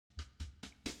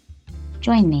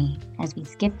Join me as we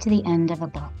skip to the end of a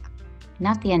book.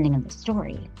 Not the ending of the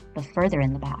story, but further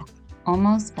in the back,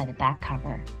 almost by the back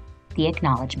cover, the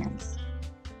acknowledgements.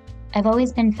 I've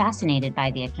always been fascinated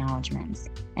by the acknowledgements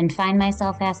and find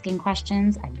myself asking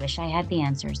questions I wish I had the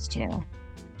answers to.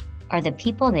 Are the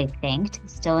people they thanked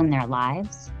still in their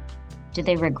lives? Do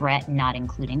they regret not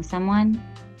including someone?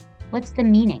 What's the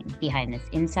meaning behind this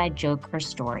inside joke or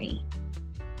story?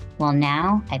 Well,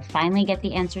 now I finally get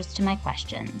the answers to my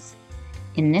questions.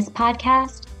 In this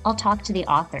podcast, I'll talk to the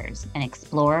authors and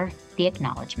explore the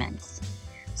acknowledgements.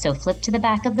 So flip to the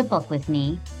back of the book with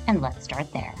me and let's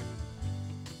start there.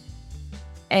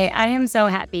 Hey, I am so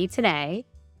happy today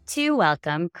to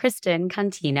welcome Kristin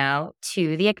Contino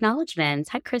to the acknowledgements.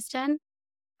 Hi, Kristin.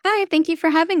 Hi, thank you for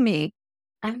having me.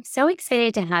 I'm so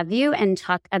excited to have you and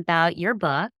talk about your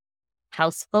book,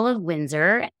 House Full of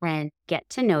Windsor, and get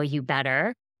to know you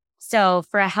better. So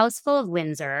for A House Full of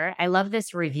Windsor, I love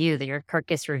this review, your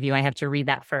Kirkus review. I have to read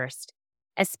that first.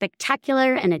 A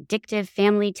spectacular and addictive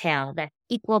family tale that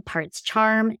equal parts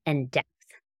charm and depth.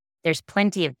 There's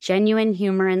plenty of genuine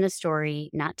humor in the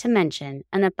story, not to mention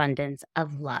an abundance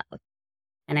of love.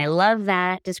 And I love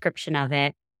that description of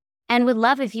it and would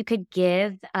love if you could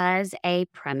give us a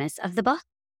premise of the book.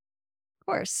 Of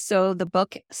course. So the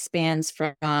book spans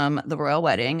from the royal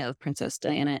wedding of Princess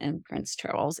Diana and Prince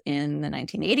Charles in the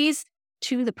 1980s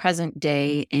to the present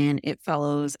day, and it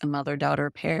follows a mother-daughter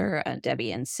pair,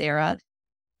 Debbie and Sarah,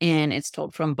 and it's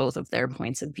told from both of their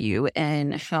points of view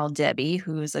and how Debbie,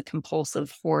 who is a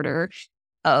compulsive hoarder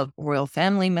of royal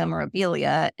family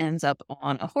memorabilia, ends up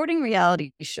on a hoarding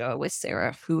reality show with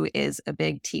Sarah, who is a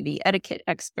big TV etiquette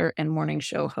expert and morning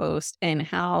show host, and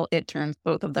how it turns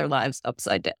both of their lives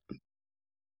upside down.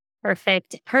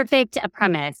 Perfect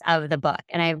premise of the book.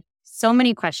 And I have so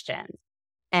many questions.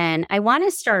 And I want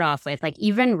to start off with,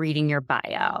 even reading your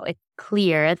bio, it's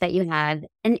clear that you had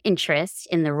an interest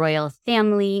in the royal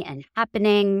family and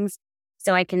happenings.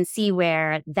 So I can see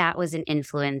where that was an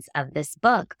influence of this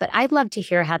book. But I'd love to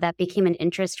hear how that became an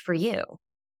interest for you.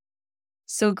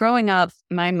 So growing up,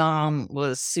 my mom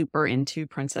was super into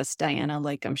Princess Diana,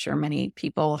 like I'm sure many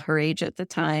people her age at the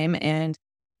time, and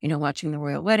watching the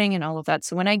royal wedding and all of that.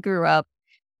 So when I grew up,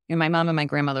 my mom and my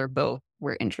grandmother both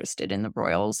were interested in the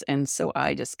royals. And so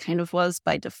I just kind of was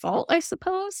by default, I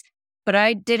suppose. But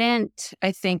I didn't,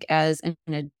 I think, as an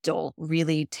adult,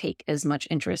 really take as much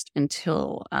interest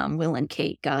until Will and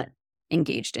Kate got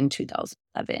engaged in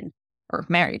 2011, or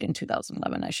married in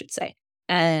 2011, I should say.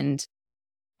 And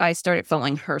I started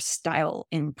following her style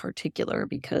in particular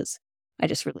because I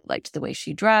just really liked the way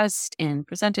she dressed and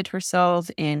presented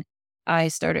herself. And I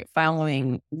started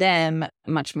following them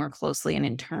much more closely, and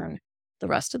in turn, the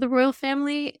rest of the royal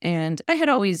family. And I had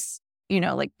always,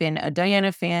 been a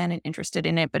Diana fan and interested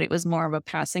in it, but it was more of a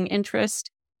passing interest.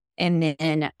 And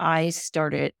then I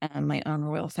started my own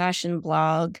royal fashion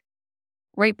blog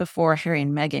right before Harry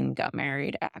and Meghan got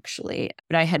married, actually.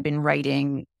 But I had been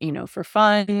writing, for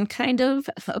fun, kind of,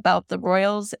 about the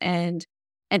royals, and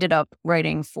ended up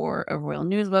writing for a royal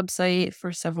news website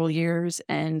for several years.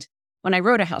 And when I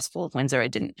wrote A House Full of Windsor, I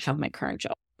didn't have my current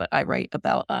job, but I write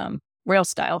about royal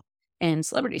style and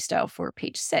celebrity style for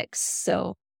Page Six.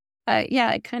 So,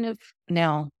 I kind of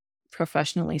now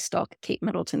professionally stalk Kate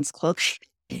Middleton's clothes.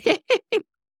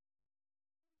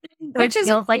 Which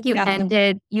feels like you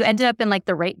ended up in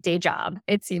the right day job.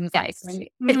 It seems like.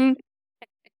 Right? Mm-hmm.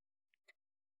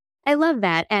 I love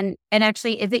that. And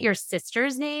actually, is it your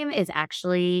sister's name is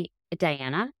actually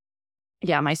Diana?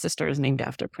 Yeah, my sister is named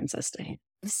after Princess Diana.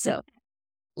 So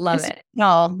love it.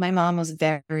 No, my mom was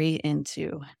very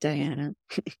into Diana.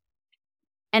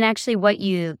 And actually what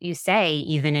you say,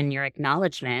 even in your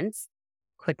acknowledgements,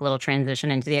 quick little transition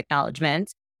into the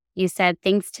acknowledgements, you said,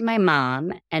 thanks to my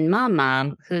mom and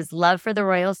mom, whose love for the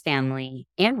royal family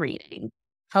and reading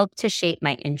helped to shape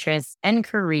my interests and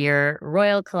career,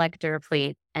 royal collector,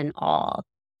 plate, and all.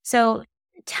 So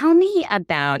tell me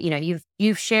about,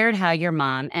 you've shared how your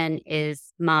mom and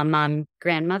is mom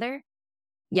grandmother?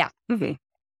 Yeah.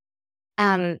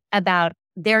 Mm-hmm. About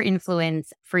their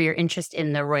influence for your interest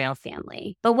in the royal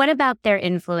family. But what about their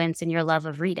influence in your love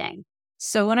of reading?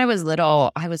 So when I was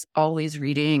little, I was always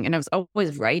reading and I was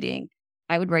always writing.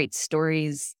 I would write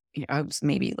stories. I was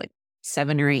maybe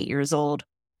 7 or 8 years old.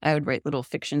 I would write little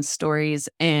fiction stories,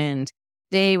 and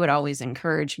they would always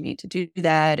encourage me to do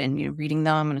that, and reading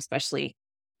them, and especially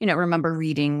remember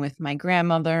reading with my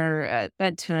grandmother at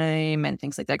bedtime and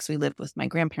things like that, because we lived with my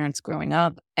grandparents growing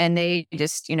up. And they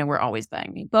just, were always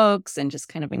buying me books and just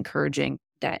kind of encouraging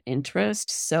that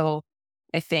interest. So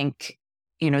I think,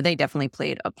 they definitely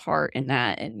played a part in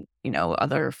that. And,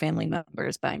 other family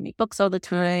members buying me books all the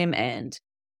time. And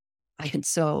I had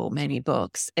so many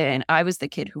books, and I was the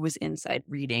kid who was inside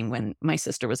reading when my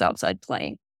sister was outside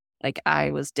playing. Like,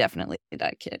 I was definitely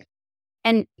that kid.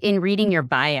 And in reading your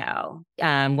bio,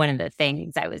 one of the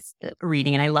things I was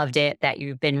reading, and I loved it, that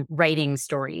you've been writing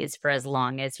stories for as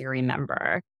long as you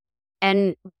remember.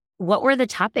 And what were the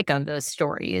topic of those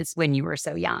stories when you were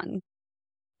so young?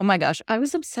 Oh my gosh, I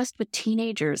was obsessed with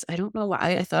teenagers. I don't know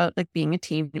why. I thought like being a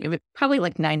teen, it was probably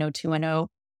like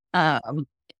 90210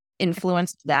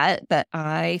 influenced that, but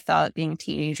I thought being a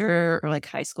teenager or like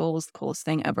high school was the coolest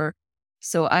thing ever.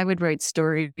 So I would write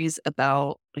stories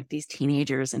about like these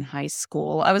teenagers in high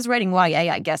school. I was writing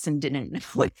YA, I guess, and didn't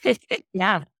know it.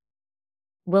 Yeah.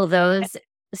 Will those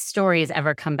stories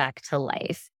ever come back to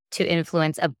life to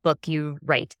influence a book you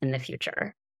write in the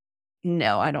future?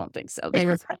 No, I don't think so. They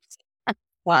were,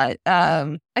 but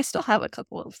I still have a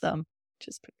couple of them, which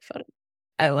is pretty funny.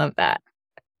 I love that.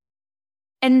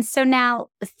 And so now,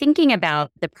 thinking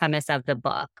about the premise of the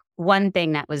book, one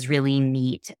thing that was really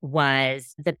neat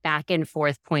was the back and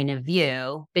forth point of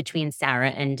view between Sarah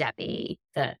and Debbie,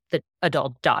 the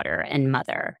adult daughter and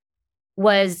mother.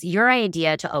 Was your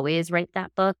idea to always write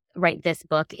this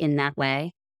book in that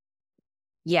way?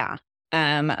 Yeah.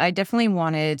 I definitely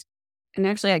wanted, and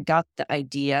actually I got the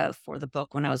idea for the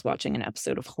book when I was watching an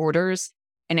episode of Hoarders,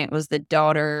 and it was the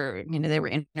daughter, they were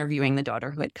interviewing the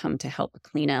daughter who had come to help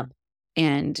clean up.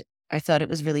 And I thought it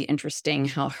was really interesting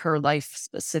how her life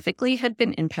specifically had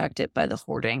been impacted by the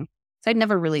hoarding. So I'd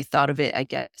never really thought of it, I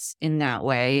guess, in that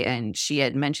way. And she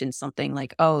had mentioned something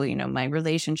like, oh, my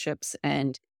relationships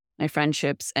and my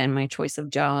friendships and my choice of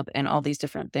job and all these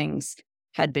different things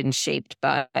had been shaped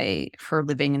by her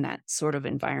living in that sort of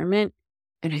environment.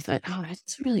 And I thought, oh,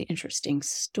 that's a really interesting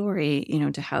story,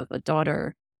 to have a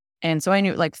daughter. And so I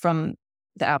knew, like, from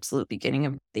the absolute beginning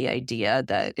of the idea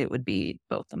that it would be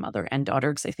both the mother and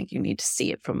daughter, because I think you need to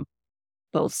see it from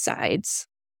both sides.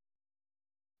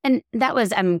 And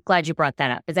I'm glad you brought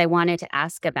that up, because I wanted to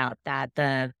ask about that,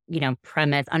 the,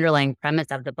 underlying premise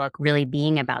of the book really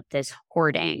being about this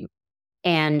hoarding.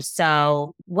 And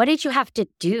so what did you have to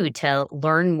do to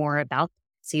learn more about?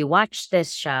 So you watched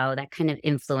this show that kind of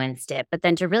influenced it, but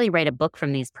then to really write a book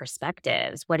from these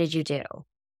perspectives, what did you do?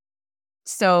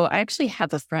 So I actually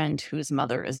have a friend whose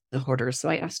mother is the hoarder, so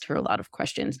I asked her a lot of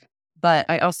questions. But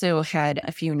I also had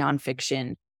a few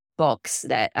nonfiction books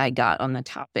that I got on the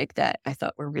topic that I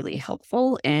thought were really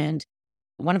helpful. And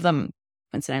one of them,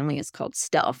 coincidentally, is called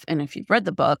Stuff. And if you've read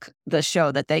the book, the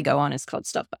show that they go on is called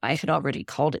Stuff. But I had already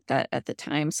called it that at the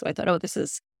time. So I thought, oh, this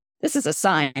is a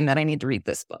sign that I need to read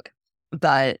this book.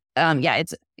 But yeah,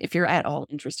 if you're at all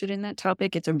interested in that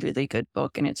topic, it's a really good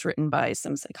book, and it's written by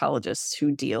some psychologists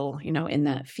who deal, in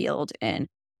that field, and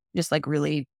just like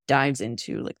really dives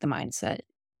into like the mindset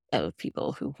of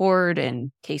people who hoard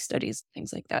and case studies,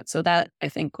 things like that. So that I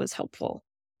think was helpful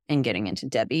in getting into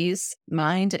Debbie's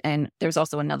mind. And there's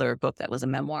also another book that was a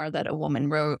memoir that a woman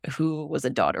wrote who was a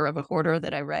daughter of a hoarder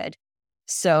that I read.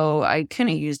 So I kind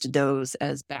of used those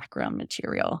as background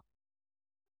material.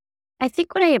 I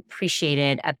think what I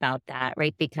appreciated about that,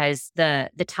 right, because the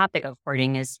topic of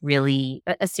hoarding is really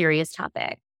a serious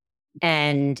topic.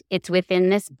 And it's within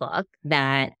this book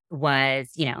that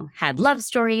was, had love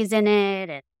stories in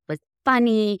it. It was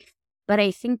funny. But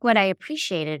I think what I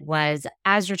appreciated was,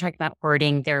 as you're talking about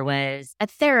hoarding, there was a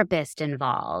therapist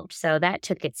involved. So that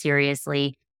took it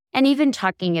seriously. And even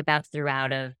talking about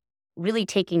throughout of really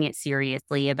taking it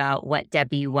seriously about what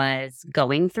Debbie was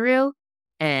going through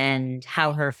and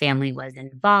how her family was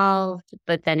involved.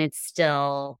 But then it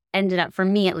still ended up, for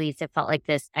me at least, it felt like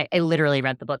this. I literally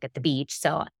read the book at the beach.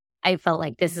 So I felt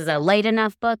like this is a light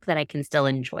enough book that I can still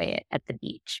enjoy it at the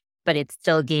beach. But it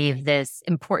still gave this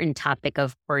important topic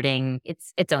of hoarding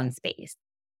its own space.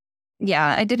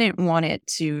 Yeah, I didn't want it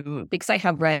to, because I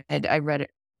read it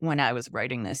when I was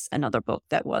writing this, another book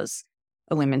that was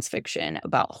a women's fiction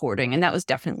about hoarding. And that was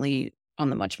definitely on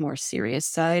the much more serious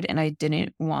side. And I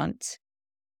didn't want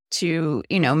to,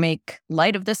 make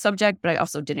light of this subject, but I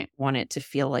also didn't want it to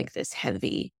feel like this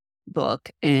heavy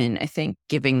book. And I think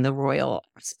giving the royal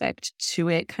aspect to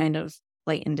it kind of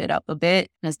lightened it up a bit.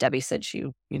 As Debbie said,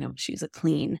 she's a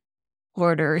clean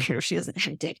hoarder. She doesn't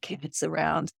have dead cats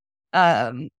around.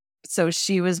 So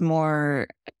she was more,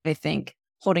 I think,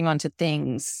 holding on to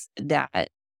things that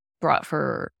brought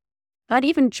her not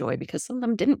even joy, because some of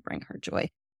them didn't bring her joy,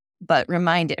 but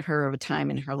reminded her of a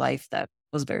time in her life that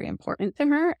was very important to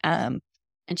her. And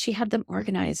she had them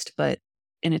organized, but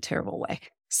in a terrible way.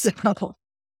 So,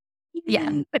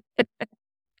 yeah.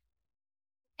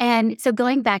 And so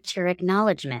going back to your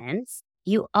acknowledgements,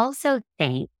 you also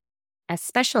thank, a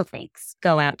special thanks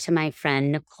go out to my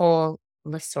friend Nicole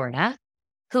Lasorda,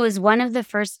 who is one of the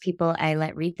first people I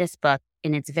let read this book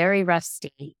in its very rough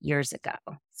state years ago.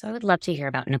 So I would love to hear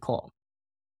about Nicole.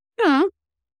 Yeah.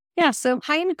 Yeah. So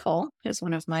hi, Nicole is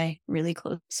one of my really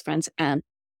close friends. And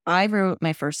I wrote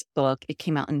my first book. It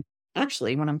came out in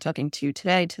actually when I'm talking to you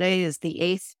today is the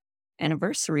 8th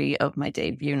anniversary of my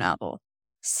debut novel.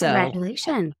 So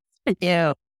Congratulations.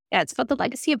 yeah. Yeah, it's called The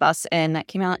Legacy of Us, and that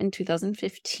came out in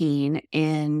 2015.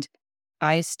 And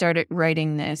I started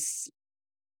writing this,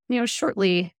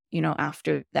 shortly,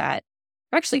 after that.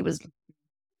 Actually,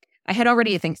 I had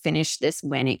already, I think, finished this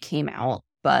when it came out,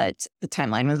 but the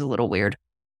timeline was a little weird,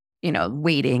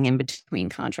 waiting in between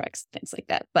contracts, things like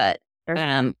that. But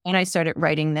when I started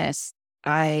writing this,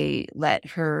 I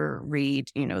let her read,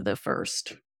 the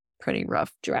first pretty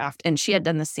rough draft. And she had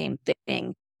done the same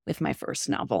thing with my first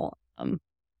novel.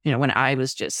 When I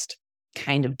was just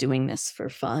kind of doing this for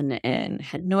fun and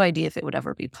had no idea if it would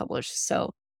ever be published.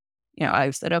 So,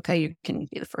 I said, okay, you can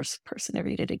be the first person to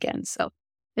read it again. So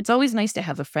it's always nice to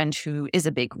have a friend who is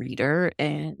a big reader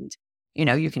and,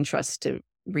 you can trust to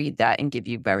read that and give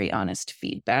you very honest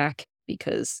feedback,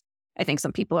 because I think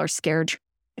some people are scared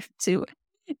to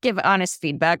give honest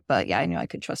feedback. But yeah, I knew I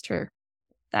could trust her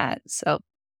with that. So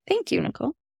thank you,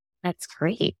 Nicole. That's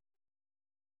great.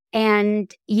 And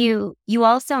you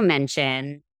also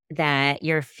mentioned that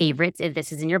your favorite,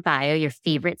 this is in your bio, your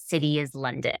favorite city is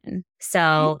London.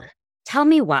 So tell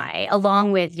me why,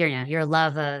 along with your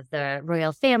love of the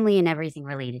royal family and everything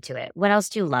related to it. What else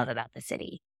do you love about the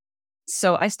city?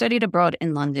 So I studied abroad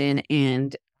in London,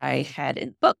 and I had in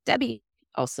the book, Debbie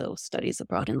also studies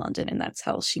abroad in London, and that's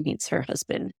how she meets her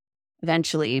husband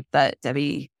eventually. But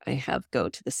Debbie, I have go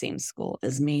to the same school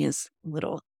as me, as a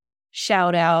little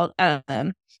shout out.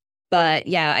 But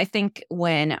yeah, I think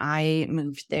when I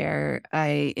moved there,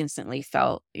 I instantly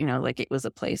felt, like it was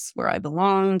a place where I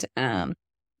belonged.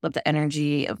 Love the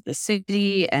energy of the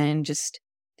city and just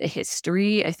the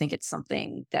history. I think it's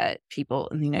something that people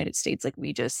in the United States, like,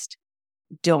 we just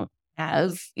don't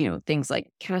have, things like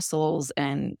castles,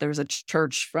 and there's a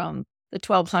church from the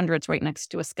 1200s right next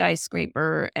to a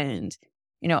skyscraper, and,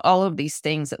 all of these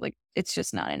things that, like, it's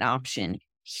just not an option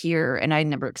here. And I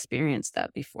never experienced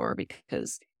that before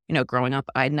because, growing up,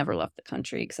 I'd never left the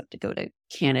country except to go to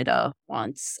Canada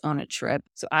once on a trip.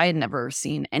 So I had never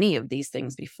seen any of these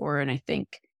things before. And I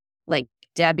think, like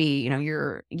Debbie,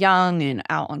 you're young and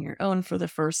out on your own for the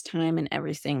first time, and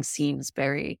everything seems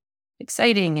very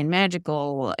exciting and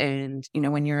magical. And,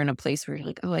 when you're in a place where you're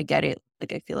like, oh, I get it.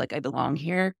 Like, I feel like I belong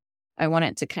here. I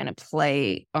wanted to kind of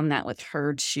play on that with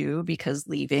her too, because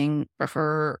leaving for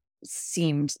her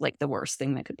seemed like the worst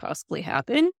thing that could possibly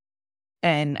happen.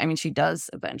 And I mean, she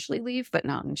does eventually leave, but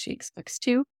not when she expects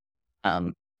to.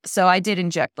 So I did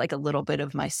inject like a little bit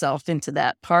of myself into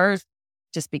that part,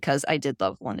 just because I did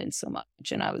love London so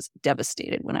much, and I was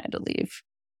devastated when I had to leave.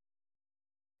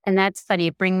 And that's funny.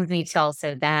 It brings me to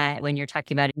also that when you're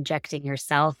talking about injecting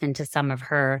yourself into some of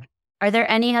her, are there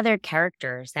any other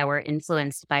characters that were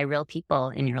influenced by real people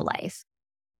in your life?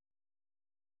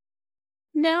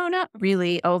 No, not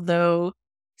really. Although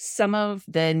some of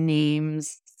the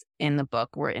names in the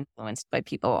book were influenced by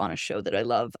people on a show that I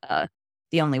love,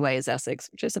 The Only Way is Essex,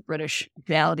 which is a British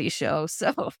reality show.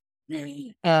 So,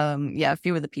 yeah, a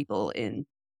few of the people in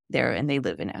there, and they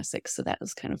live in Essex. So that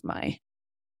was kind of my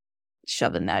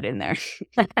shoving that in there.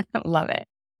 Love it.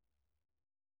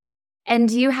 And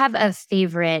do you have a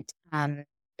favorite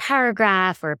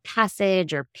paragraph or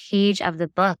passage or page of the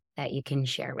book that you can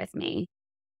share with me?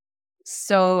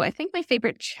 So I think my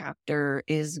favorite chapter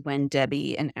is when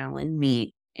Debbie and Alan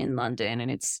meet in London, and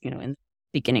it's, in the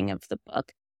beginning of the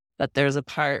book. But there's a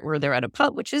part where they're at a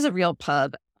pub, which is a real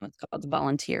pub. It's called the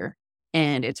Volunteer,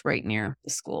 and it's right near the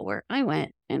school where I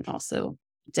went, and also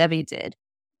Debbie did.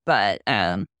 But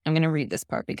I'm going to read this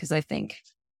part because I think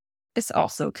this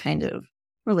also kind of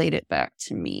related back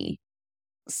to me.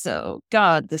 So,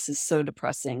 God, this is so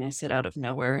depressing, I said out of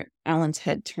nowhere. Alan's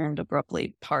head turned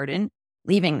abruptly. Pardon?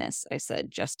 Leaving this, I said,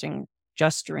 gesturing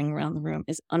around the room,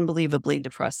 is unbelievably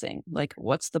depressing. Like,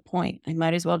 what's the point? I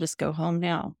might as well just go home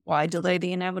now. Why delay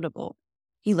the inevitable?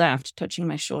 He laughed, touching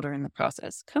my shoulder in the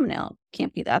process. Come now,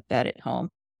 can't be that bad at home.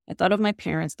 I thought of my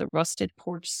parents, the rusted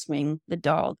porch swing, the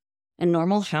dog, a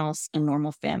normal house, a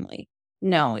normal family.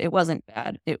 No, it wasn't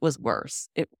bad. It was worse.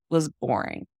 It was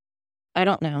boring. I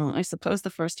don't know. I suppose the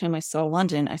first time I saw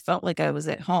London, I felt like I was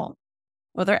at home.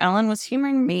 Whether Alan was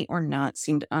humoring me or not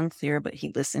seemed unclear, but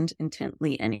he listened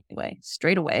intently anyway.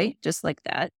 Straight away, just like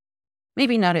that.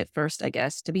 Maybe not at first, I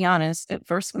guess. To be honest, at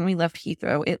first when we left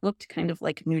Heathrow, it looked kind of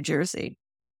like New Jersey.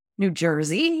 New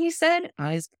Jersey, he said,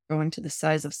 eyes growing to the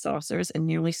size of saucers and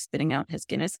nearly spitting out his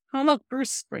Guinness. Home of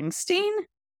Bruce Springsteen?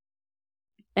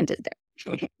 ended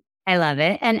there. I love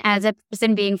it. And as a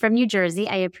person being from New Jersey,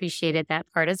 I appreciated that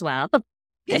part as well.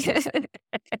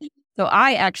 So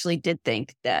I actually did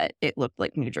think that it looked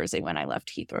like New Jersey when I left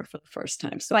Heathrow for the first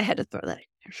time. So I had to throw that in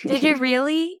there. Did you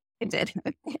really? I did.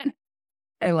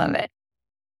 I love it.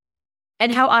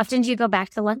 And how often do you go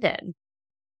back to London?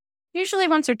 Usually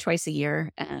once or twice a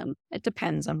year. It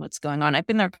depends on what's going on. I've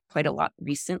been there quite a lot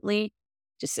recently.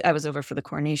 I was over for the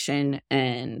coronation,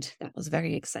 and that was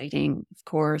very exciting, of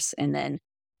course. And then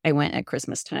I went at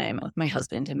Christmas time with my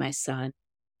husband and my son.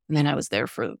 And then I was there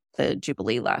for the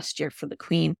Jubilee last year for the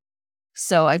Queen.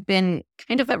 So I've been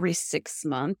kind of every 6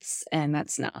 months, and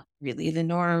that's not really the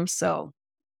norm. So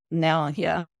now,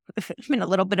 yeah, I'm in a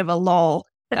little bit of a lull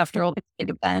after all the big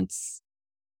events.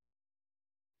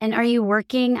 And are you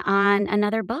working on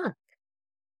another book?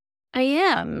 I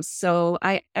am. So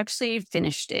I actually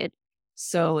finished it.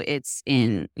 So it's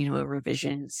in, a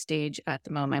revision stage at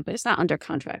the moment, but it's not under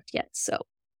contract yet. So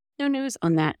no news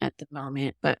on that at the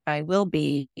moment, but I will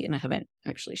be, and I haven't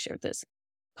actually shared this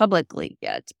publicly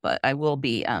yet, but I will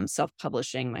be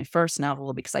self-publishing my first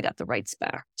novel because I got the rights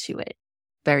back to it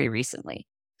very recently.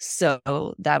 So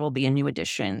that will be a new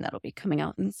edition that'll be coming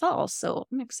out in the fall. So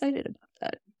I'm excited about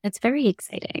that. That's very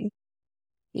exciting.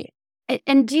 Yeah.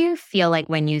 And do you feel like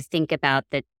when you think about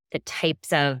the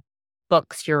types of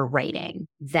books you're writing,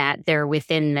 that they're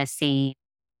within the same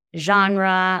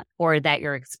genre or that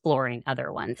you're exploring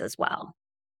other ones as well?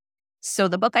 So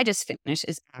the book I just finished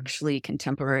is actually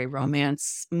contemporary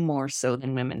romance more so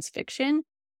than women's fiction.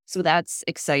 So that's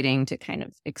exciting to kind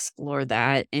of explore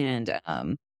that and,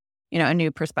 a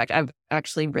new perspective. I've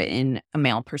actually written a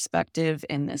male perspective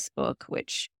in this book,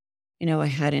 which, I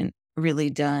hadn't really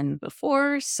done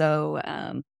before. So,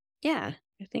 yeah,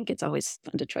 I think it's always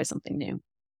fun to try something new.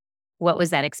 What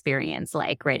was that experience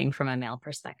like, writing from a male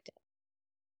perspective?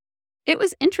 It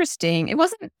was interesting. It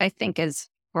wasn't, I think, as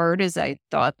hard as I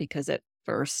thought, because at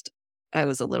first I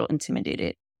was a little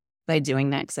intimidated by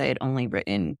doing that because I had only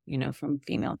written, from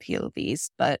female POVs.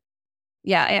 But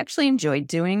yeah, I actually enjoyed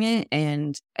doing it.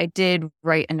 And I did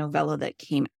write a novella that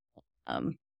came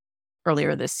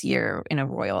earlier this year in a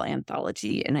royal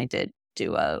anthology. And I did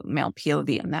do a male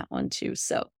POV on that one too.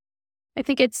 So I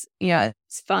think it's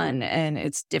fun and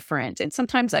it's different. And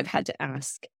sometimes I've had to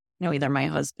ask, either my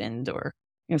husband or,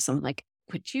 someone like,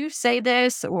 would you say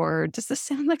this? Or does this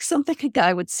sound like something a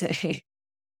guy would say?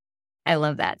 I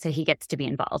love that. So he gets to be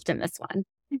involved in this one.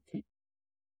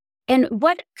 And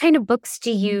what kind of books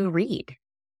do you read?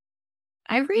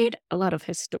 I read a lot of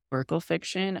historical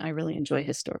fiction. I really enjoy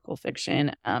historical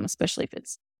fiction, especially if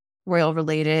it's royal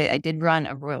related. I did run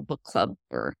a royal book club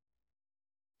for,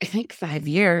 I think, 5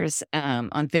 years on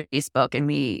Facebook, and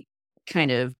we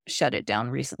kind of shut it down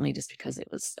recently just because it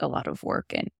was a lot of work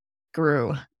and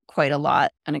grew quite a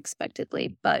lot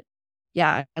unexpectedly. But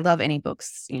yeah, I love any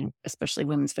books, especially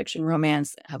women's fiction,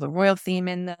 romance, that have a royal theme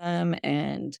in them.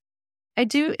 And I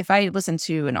do, if I listen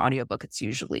to an audiobook, it's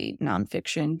usually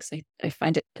nonfiction because I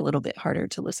find it a little bit harder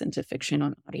to listen to fiction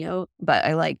on audio. But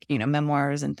I like,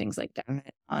 memoirs and things like that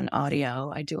on audio.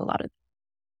 I do a lot of.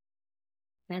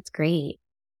 That's great.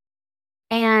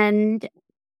 And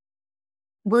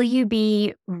will you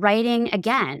be writing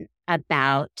again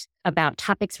about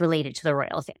topics related to the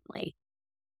royal family?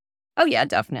 Oh, yeah,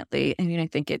 definitely. I mean, I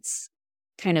think it's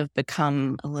kind of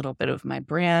become a little bit of my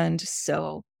brand.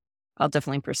 So I'll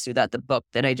definitely pursue that. The book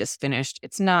that I just finished,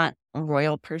 it's not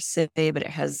royal per se, but it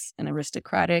has an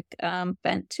aristocratic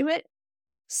bent to it.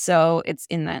 So it's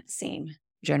in that same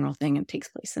general thing and takes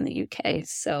place in the UK.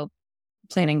 So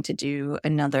planning to do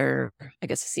another, I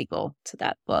guess, a sequel to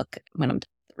that book when I'm done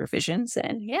with the revisions.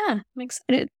 And yeah, I'm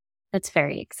excited. That's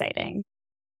very exciting.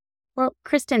 Well,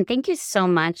 Kristin, thank you so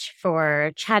much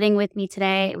for chatting with me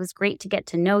today. It was great to get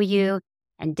to know you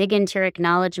and dig into your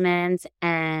acknowledgments,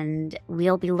 and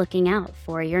we'll be looking out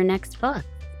for your next book.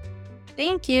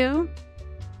 Thank you.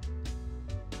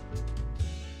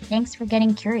 Thanks for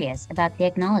getting curious about the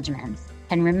acknowledgments,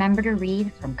 and remember to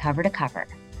read from cover to cover.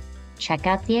 Check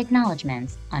out the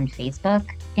acknowledgments on Facebook,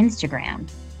 Instagram,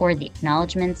 or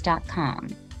theacknowledgments.com.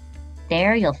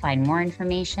 There you'll find more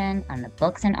information on the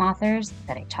books and authors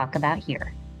that I talk about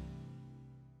here.